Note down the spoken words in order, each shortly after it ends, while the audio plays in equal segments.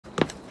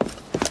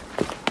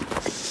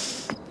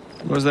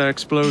Was there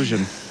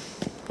explosion?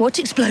 What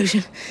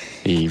explosion?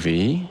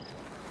 Evie?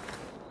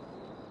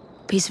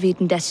 Piece of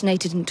Eden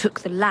detonated and took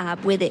the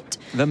lab with it.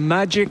 The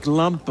magic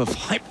lump of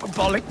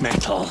hyperbolic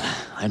metal.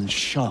 I'm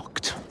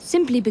shocked.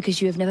 Simply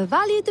because you have never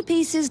valued the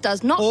pieces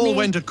does not mean... All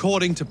went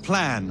according to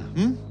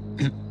plan,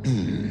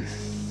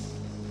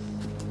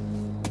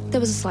 There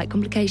was a slight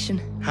complication.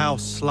 How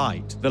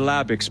slight? The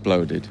lab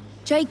exploded.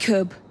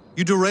 Jacob.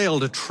 You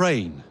derailed a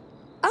train.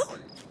 Oh,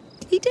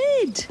 he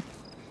did.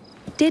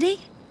 Did he?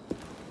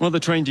 Well, the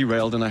train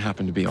derailed and I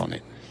happened to be on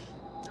it.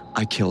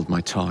 I killed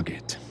my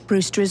target.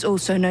 Brewster is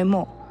also no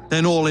more.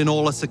 Then all in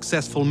all a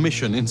successful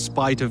mission in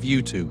spite of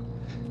you two.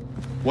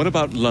 What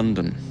about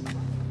London?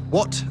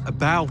 What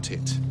about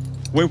it?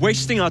 We're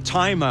wasting our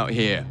time out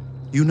here.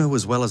 You know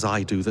as well as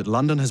I do that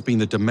London has been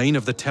the domain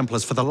of the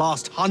Templars for the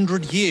last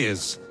 100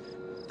 years.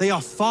 They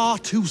are far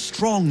too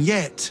strong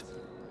yet.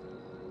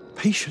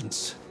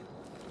 Patience.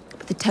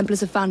 But the Templars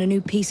have found a new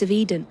piece of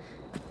Eden.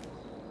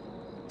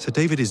 Sir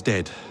David is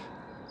dead.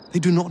 They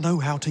do not know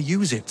how to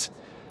use it.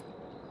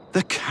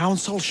 The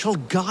Council shall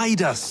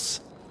guide us.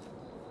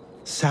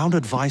 Sound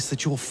advice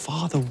that your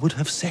father would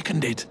have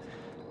seconded.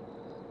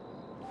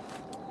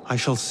 I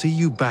shall see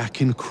you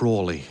back in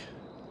Crawley.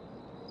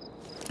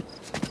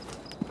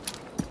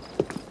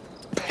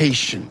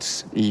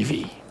 Patience,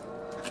 Evie.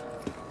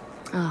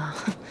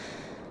 Ah,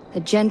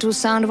 the gentle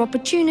sound of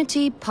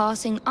opportunity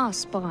passing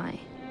us by.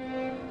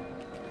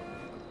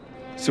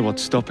 So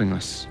what's stopping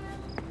us?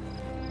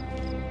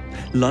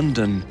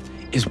 London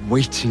is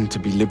waiting to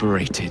be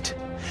liberated.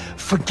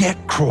 Forget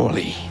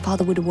Crawley.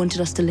 Father would have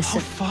wanted us to listen. Oh,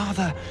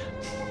 Father.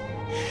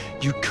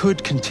 You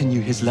could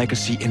continue his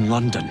legacy in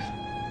London.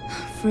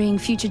 Freeing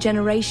future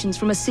generations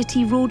from a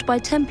city ruled by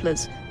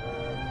Templars.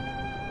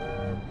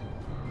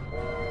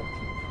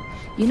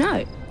 You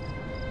know,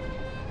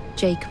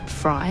 Jacob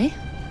Fry,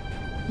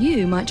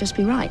 you might just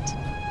be right.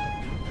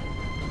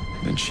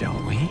 Then shall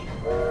we?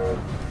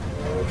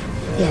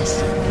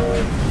 Yes.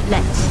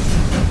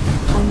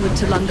 Let's. Onward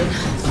to London.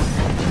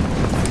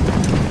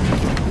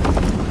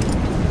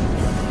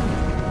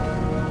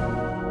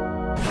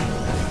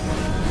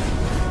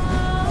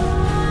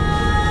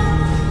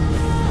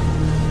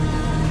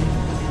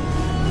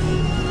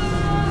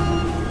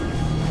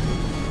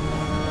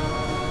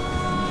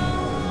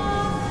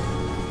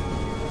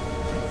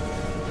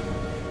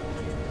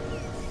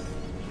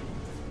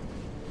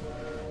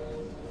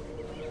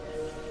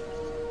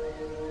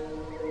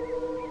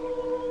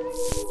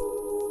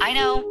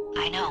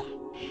 I know.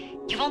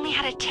 You've only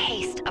had a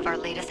taste of our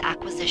latest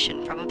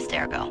acquisition from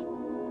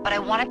Abstergo. But I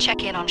want to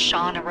check in on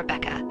Sean and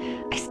Rebecca.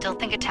 I still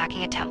think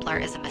attacking a Templar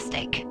is a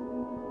mistake.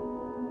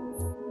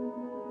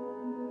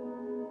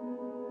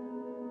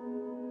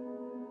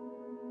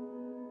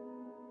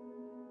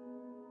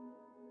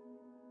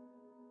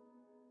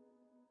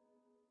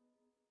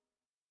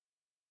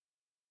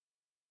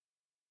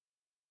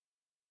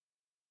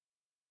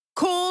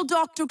 Call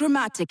Dr.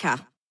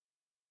 Grammatica.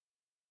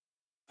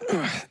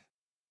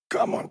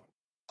 Come on.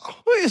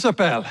 Oh,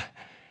 Isabel.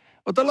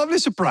 What a lovely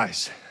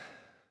surprise.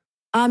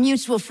 Our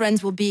mutual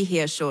friends will be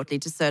here shortly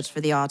to search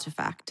for the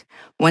artifact.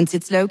 Once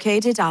it's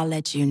located, I'll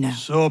let you know.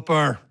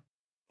 Super.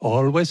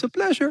 Always a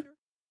pleasure.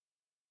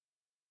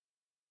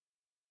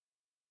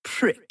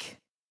 Prick.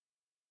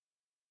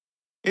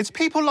 It's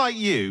people like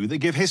you that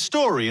give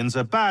historians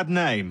a bad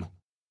name.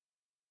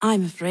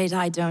 I'm afraid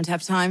I don't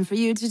have time for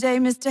you today,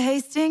 Mr.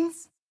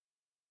 Hastings.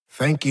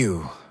 Thank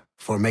you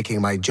for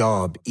making my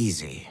job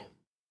easy.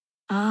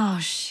 Oh,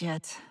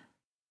 shit.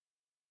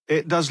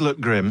 It does look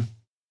grim.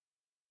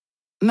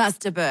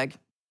 Master Berg,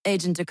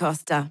 Agent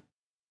Acosta.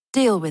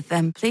 Deal with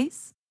them,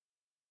 please.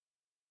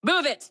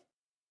 Move it!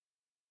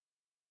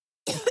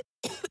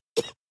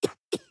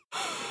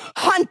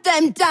 Hunt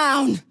them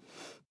down!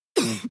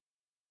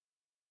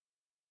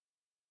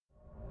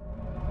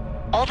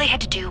 All they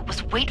had to do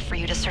was wait for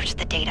you to search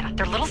the data.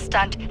 Their little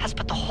stunt has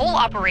put the whole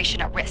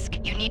operation at risk.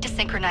 You need to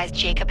synchronize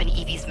Jacob and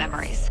Evie's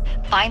memories.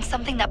 Find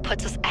something that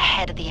puts us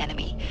ahead of the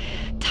enemy.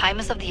 Time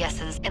is of the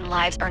essence, and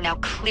lives are now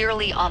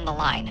clearly on the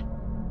line.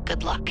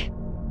 Good luck.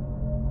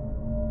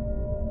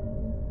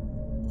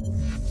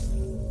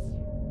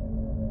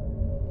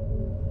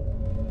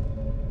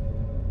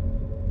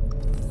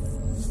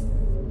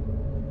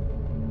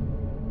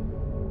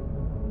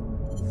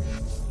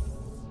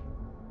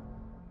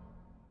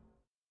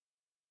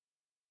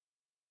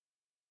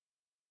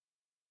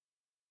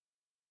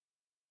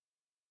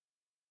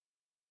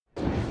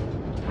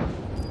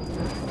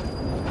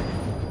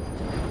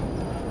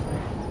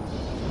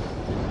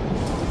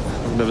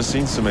 I've never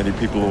seen so many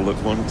people all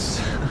at once.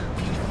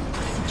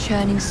 The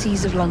churning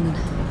seas of London.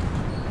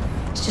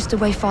 It's just the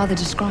way Father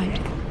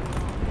described.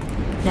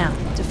 Now,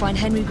 to find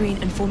Henry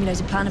Green and formulate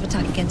a plan of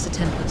attack against the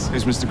Templars.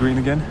 Is Mr. Green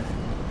again?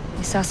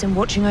 The assassin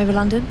watching over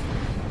London?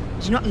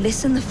 Did you not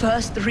listen the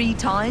first 3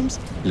 times?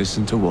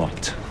 Listen to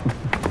what?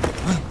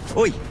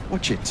 Oi,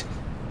 watch it.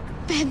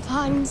 Beg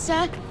pardon,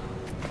 sir.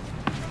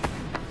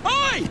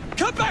 Oi!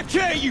 Come back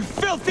here, you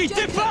filthy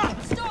dipper!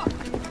 Stop!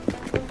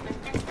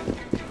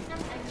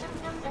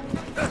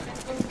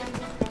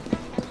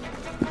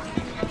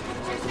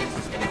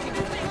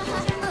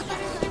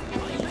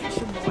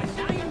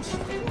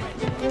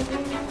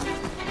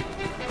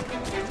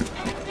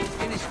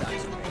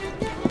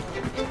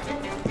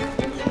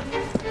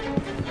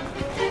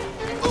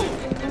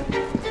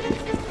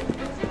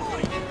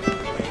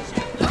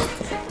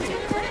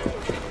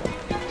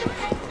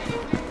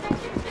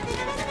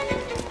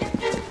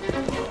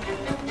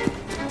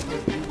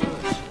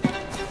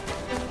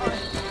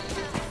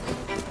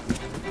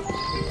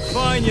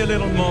 again, you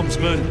little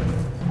mobsman.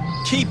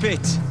 Keep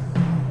it.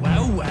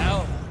 Well,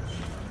 well.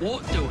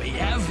 What do we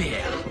have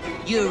here?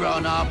 You're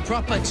on our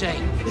property.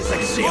 It's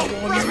like seal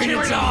on your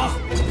innards off.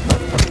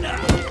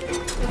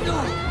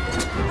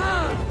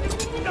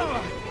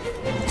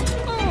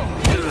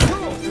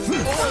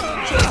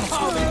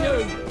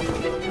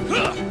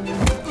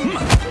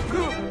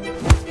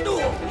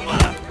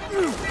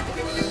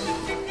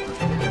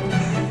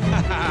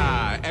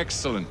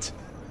 Excellent.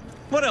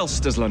 What else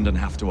does London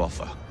have to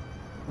offer?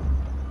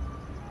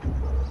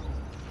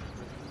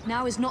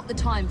 Now is not the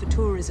time for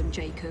tourism,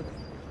 Jacob.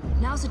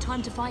 Now's the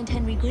time to find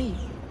Henry Green.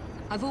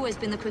 I've always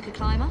been the quicker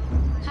climber,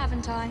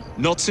 haven't I?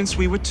 Not since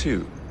we were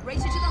 2. Race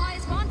you to the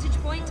highest vantage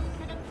point.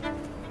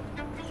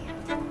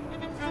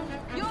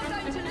 You're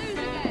going to lose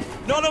again.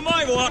 Not on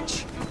my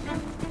watch!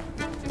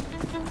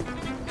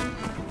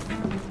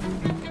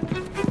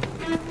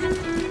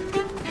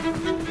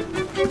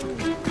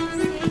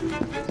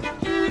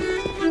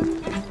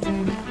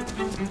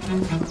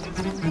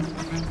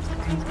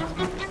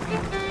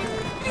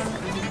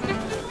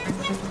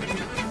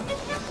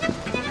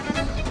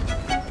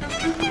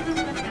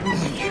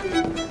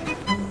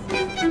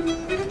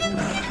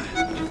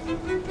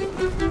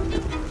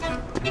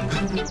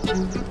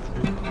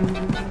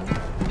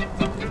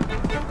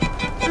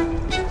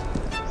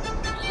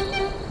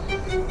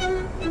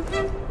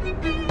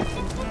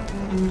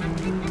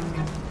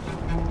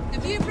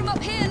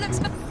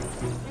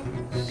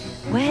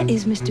 Where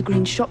is Mr.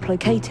 Green's shop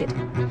located?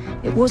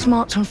 It was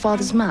marked on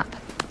Father's map.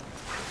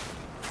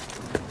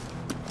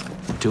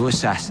 2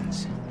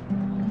 assassins.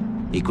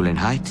 Equal in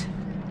height,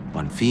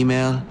 1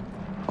 female,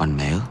 1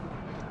 male.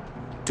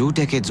 2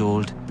 decades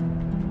old,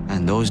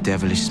 and those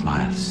devilish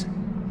smiles.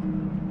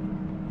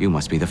 You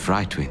must be the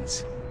Fry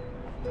twins.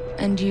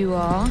 And you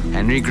are?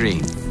 Henry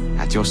Green,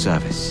 at your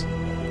service.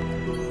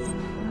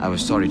 I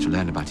was sorry to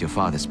learn about your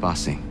father's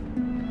passing.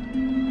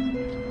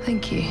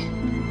 Thank you.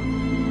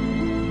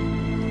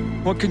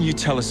 What can you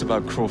tell us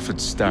about Crawford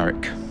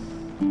Starrick?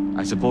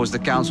 I suppose the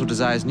Council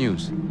desires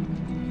news.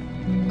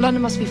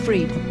 London must be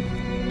freed,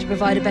 to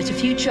provide a better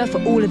future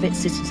for all of its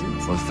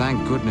citizens. Well,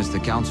 thank goodness the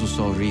Council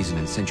saw reason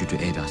and sent you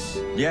to aid us.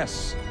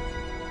 Yes.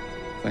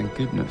 Thank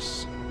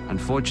goodness.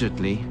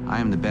 Unfortunately, I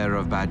am the bearer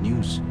of bad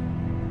news.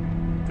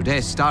 Today,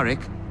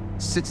 Starrick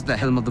sits at the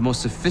helm of the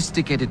most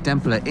sophisticated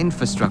Templar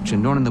infrastructure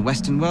known in the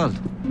Western world.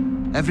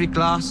 Every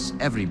class,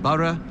 every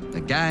borough, the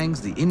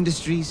gangs, the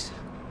industries.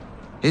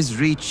 His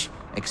reach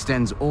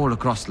extends all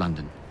across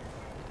London.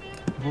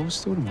 I've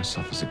always thought of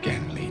myself as a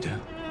gang leader.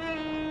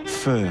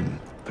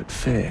 Firm, but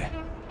fair.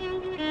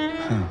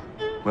 Huh.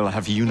 Well, I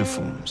have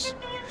uniforms.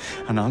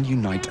 And I'll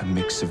unite a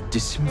mix of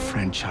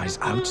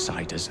disenfranchised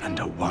outsiders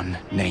under one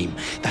name.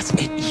 That's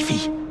it,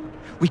 Evie.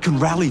 We can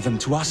rally them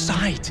to our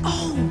side.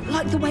 Oh,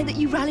 like the way that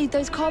you rallied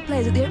those card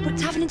players at the Oakbrook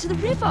Tavern into the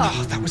river.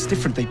 Oh, that was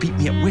different. They beat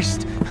me at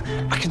whist.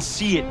 I can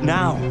see it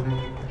now.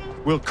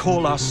 We'll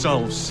call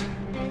ourselves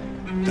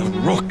the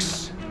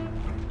Rooks.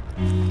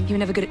 You were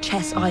never good at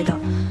chess either.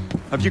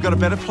 Have you got a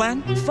better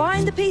plan?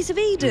 Find the piece of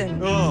Eden.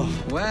 Oh.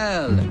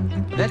 Well,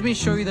 let me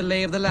show you the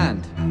lay of the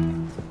land.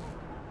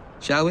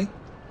 Shall we?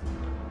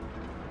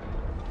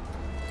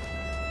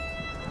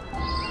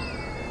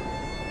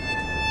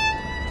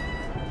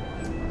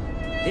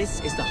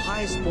 This is the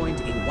highest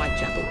point in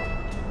Whitechapel.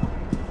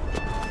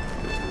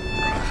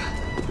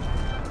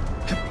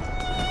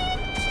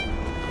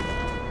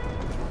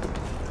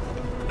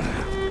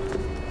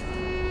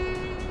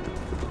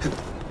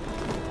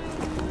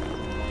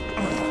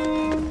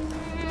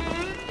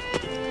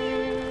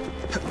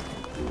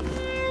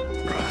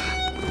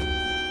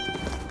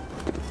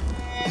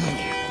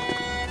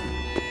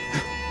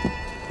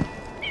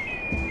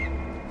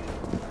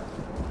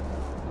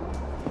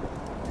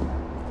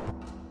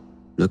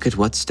 Look at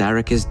what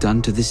Starrick has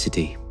done to the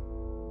city.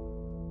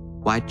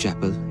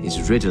 Whitechapel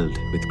is riddled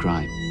with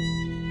crime.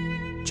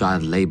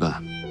 Child labor,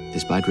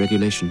 despite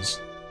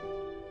regulations.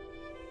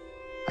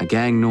 A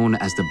gang known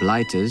as the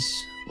Blighters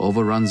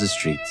overruns the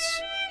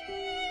streets,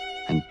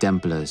 and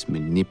Templars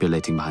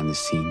manipulating behind the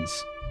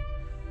scenes.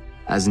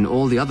 As in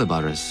all the other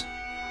boroughs,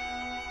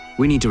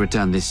 we need to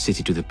return this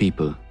city to the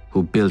people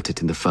who built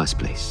it in the first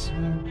place.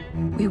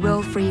 We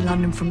will free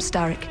London from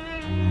Starrick.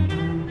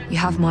 You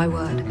have my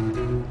word.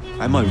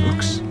 Am I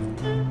Rooks?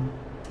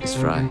 Miss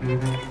Fry,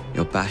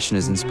 your passion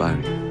is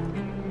inspiring.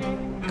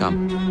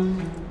 Come,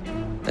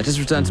 let us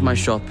return to my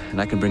shop,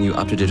 and I can bring you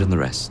up to date on the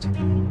rest.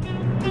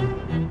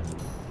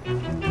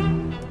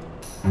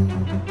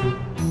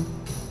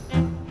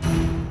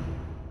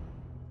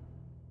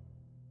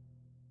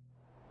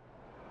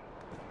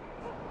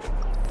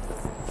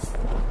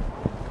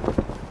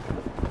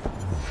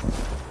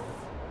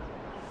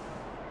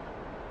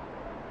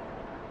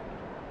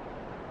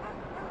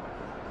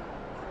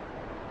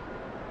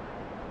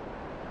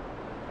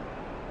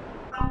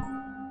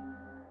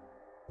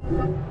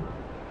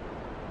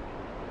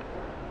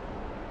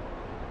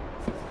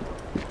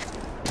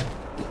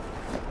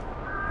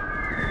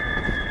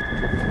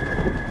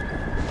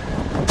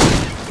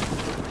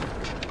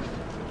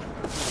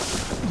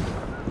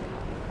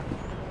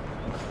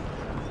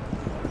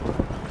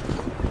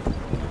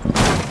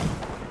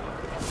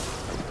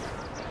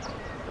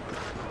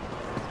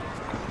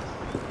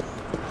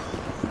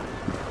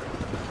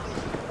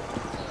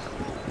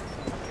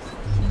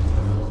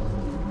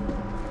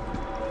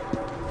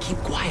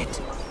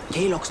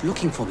 Kaylok's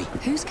looking for me.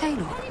 Who's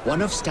Kaylok?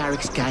 One of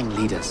Starrick's gang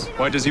leaders.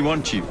 Why does he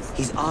want you?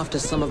 He's after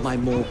some of my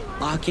more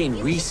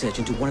arcane research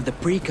into one of the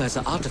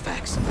precursor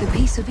artifacts. The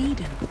Piece of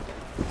Eden.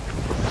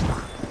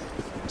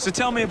 So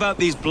tell me about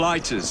these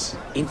blighters.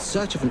 In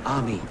search of an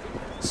army,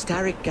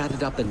 Starrick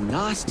gathered up the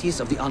nastiest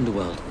of the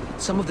underworld.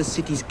 Some of the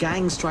city's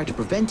gangs tried to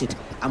prevent it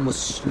and was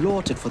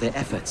slaughtered for their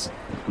efforts.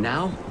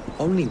 Now,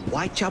 only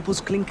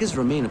Whitechapel's clinkers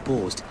remain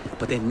opposed,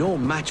 but they're no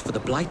match for the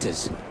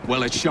blighters. Well,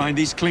 let's shine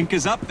these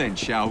clinkers up then,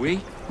 shall we?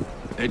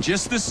 They're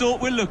just the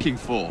sort we're looking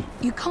for.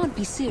 You can't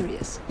be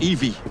serious.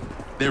 Evie,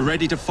 they're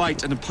ready to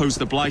fight and oppose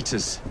the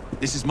blighters.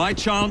 This is my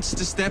chance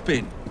to step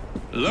in.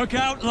 Look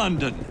out,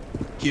 London.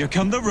 Here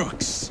come the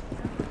rooks.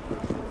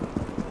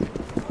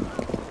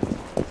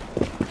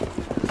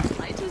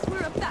 Blighters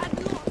were a bad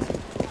lot.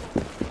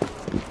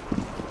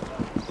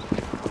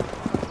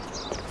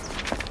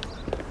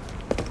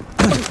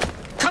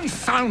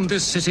 Confound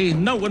this city!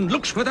 No one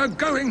looks where they're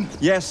going!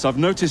 Yes, I've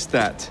noticed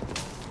that.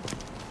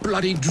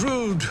 Bloody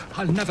Drood!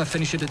 I'll never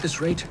finish it at this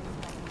rate.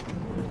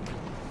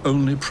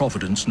 Only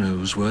Providence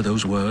knows where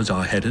those words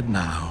are headed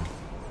now.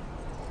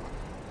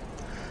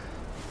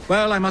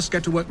 Well, I must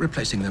get to work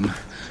replacing them.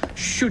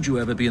 Should you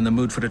ever be in the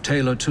mood for a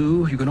tale or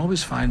two, you can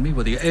always find me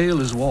where the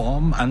ale is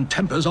warm and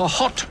tempers are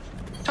hot.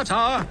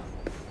 Ta-ta!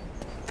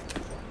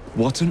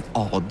 What an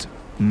odd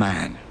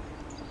man.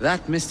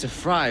 That Mr.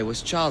 Fry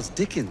was Charles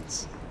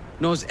Dickens.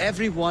 Knows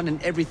everyone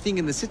and everything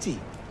in the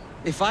city.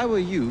 If I were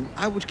you,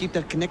 I would keep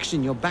that connection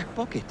in your back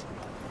pocket.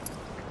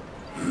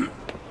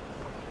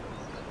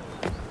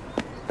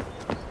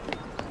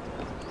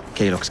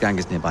 Kaylok's gang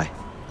is nearby.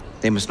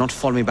 They must not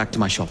follow me back to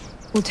my shop.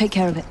 We'll take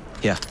care of it.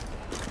 Here,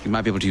 you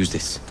might be able to use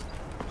this.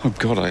 Oh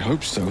God, I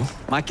hope so.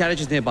 My carriage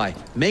is nearby.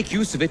 Make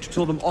use of it to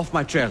throw them off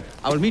my trail.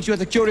 I will meet you at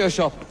the curio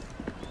shop.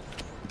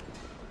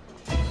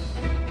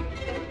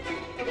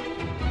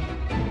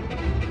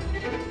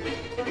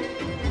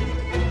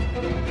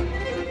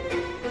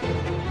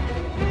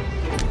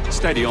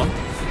 Steady on.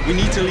 We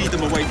need to lead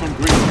them away from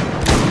Green.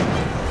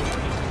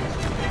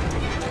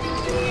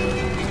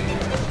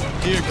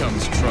 Here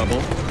comes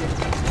trouble.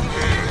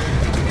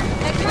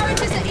 Their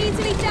carriages are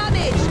easily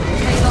damaged.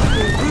 Kaylok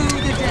will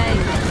rue the day.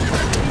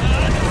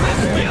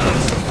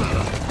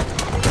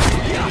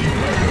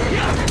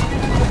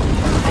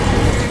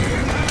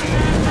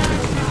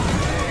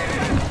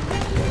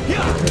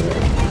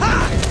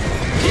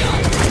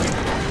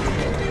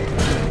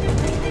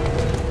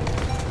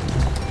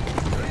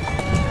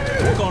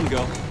 Walk on,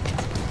 girl.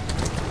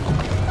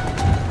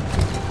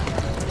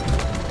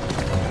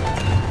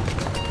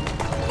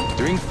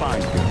 Doing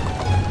fine, girl.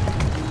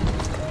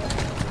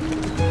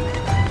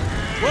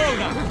 Whoa,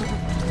 now!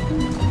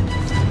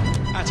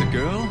 Atta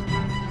girl.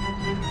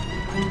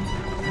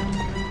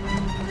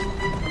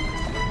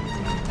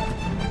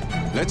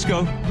 Let's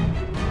go.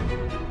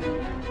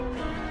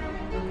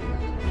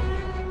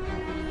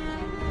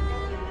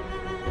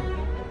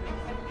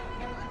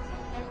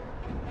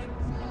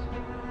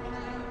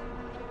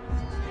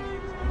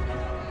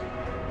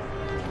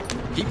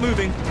 Keep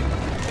moving.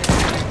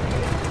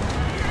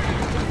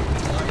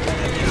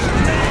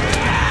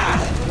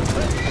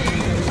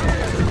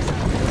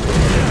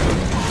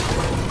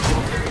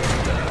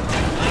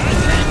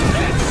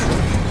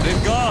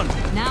 They've gone.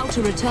 Now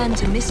to return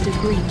to Mr.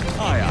 Green.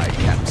 Aye, aye,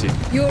 Captain.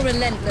 You're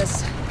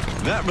relentless.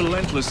 That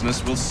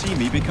relentlessness will see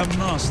me become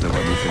master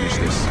when we finish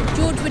this.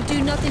 George would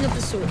do nothing of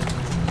the sort.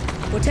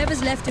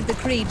 Whatever's left of the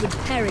Creed would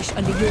perish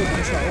under your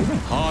control.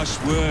 Harsh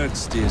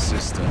words, dear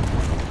sister.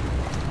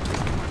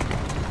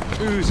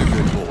 Who's a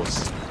good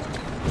horse?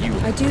 You.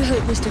 I do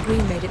hope Mr.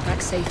 Green made it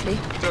back safely.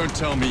 Don't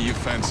tell me you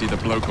fancy the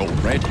bloke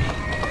already.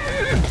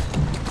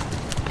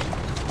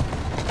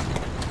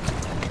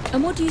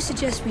 And what do you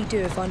suggest we do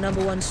if our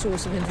 #1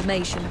 source of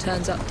information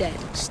turns up dead?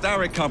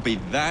 Starrick can't be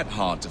that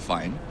hard to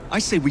find. I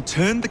say we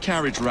turn the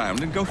carriage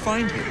round and go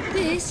find him.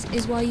 This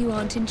is why you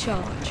aren't in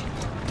charge.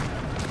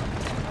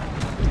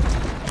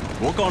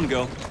 Walk on,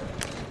 girl.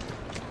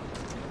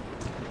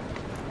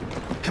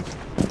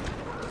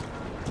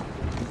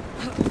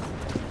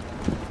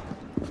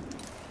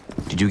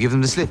 Did you give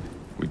them the slip?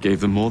 We gave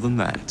them more than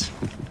that.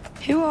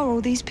 Who are all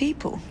these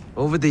people?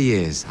 Over the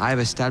years, I have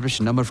established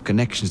a number of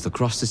connections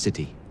across the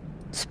city.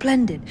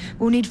 Splendid.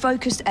 We'll need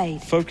focused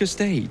aid.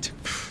 Focused aid?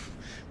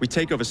 We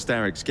take over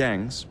Starrick's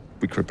gangs,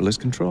 we cripple his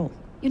control.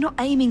 You're not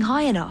aiming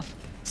high enough.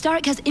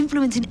 Starrick has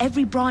influence in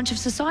every branch of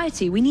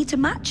society. We need to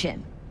match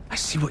him. I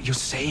see what you're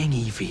saying,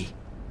 Evie.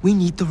 We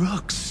need the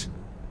rooks.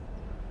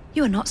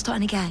 You are not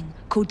starting a gang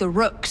called the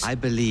Rooks. I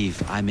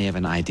believe I may have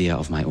an idea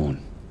of my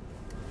own.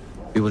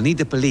 We will need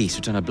the police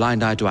to turn a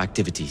blind eye to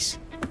activities.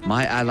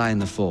 My ally in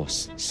the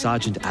force,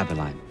 Sergeant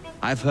Aberline.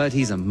 I've heard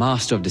he's a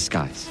master of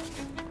disguise.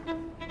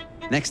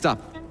 Next up,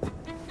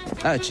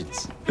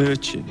 urchins.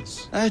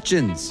 Urchins?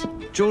 Urchins.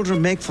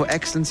 Children make for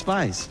excellent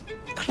spies.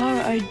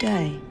 Clara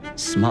O'Day.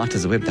 Smart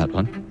as a whip, that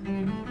one.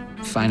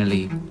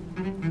 Finally,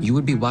 you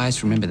would be wise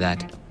to remember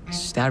that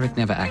Starrick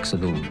never acts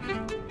alone.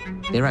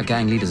 There are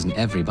gang leaders in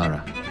every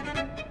borough.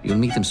 You'll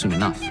meet them soon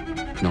enough,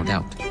 no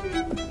doubt.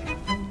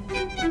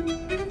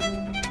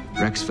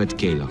 Rexford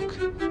Kaylok.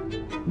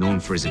 known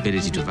for his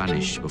ability to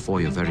vanish before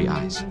your very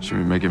eyes. Should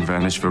we make him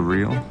vanish for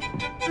real?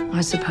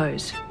 I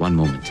suppose. One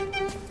moment.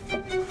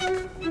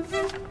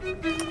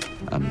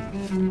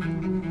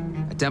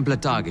 A Templar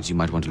target you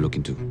might want to look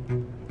into.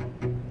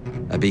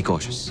 Be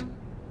cautious.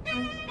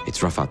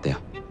 It's rough out there.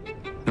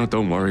 No,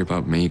 don't worry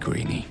about me,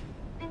 Greenie.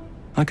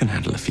 I can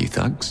handle a few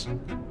thugs.